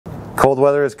Cold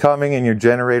weather is coming and your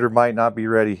generator might not be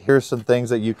ready. Here's some things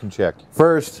that you can check.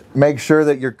 First, make sure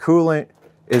that your coolant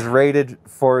is rated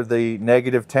for the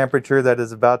negative temperature that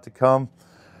is about to come,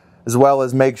 as well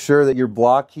as make sure that your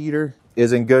block heater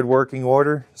is in good working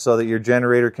order so that your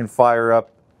generator can fire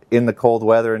up in the cold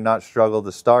weather and not struggle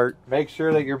to start. Make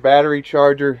sure that your battery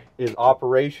charger is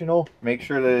operational. Make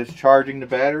sure that it's charging the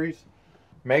batteries.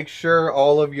 Make sure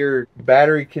all of your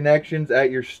battery connections at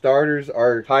your starters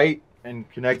are tight and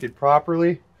connected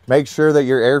properly. Make sure that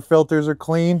your air filters are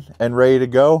clean and ready to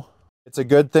go. It's a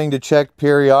good thing to check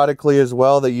periodically as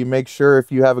well, that you make sure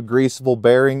if you have a greasable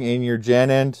bearing in your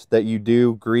gen end that you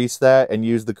do grease that and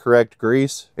use the correct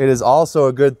grease. It is also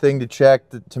a good thing to check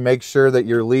to make sure that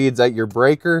your leads at your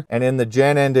breaker and in the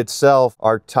gen end itself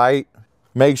are tight.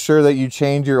 Make sure that you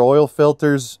change your oil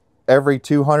filters every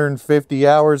 250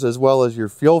 hours as well as your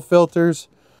fuel filters.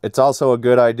 It's also a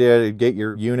good idea to get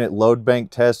your unit load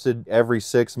bank tested every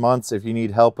 6 months. If you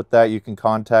need help with that, you can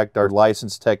contact our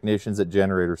licensed technicians at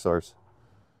Generator Source.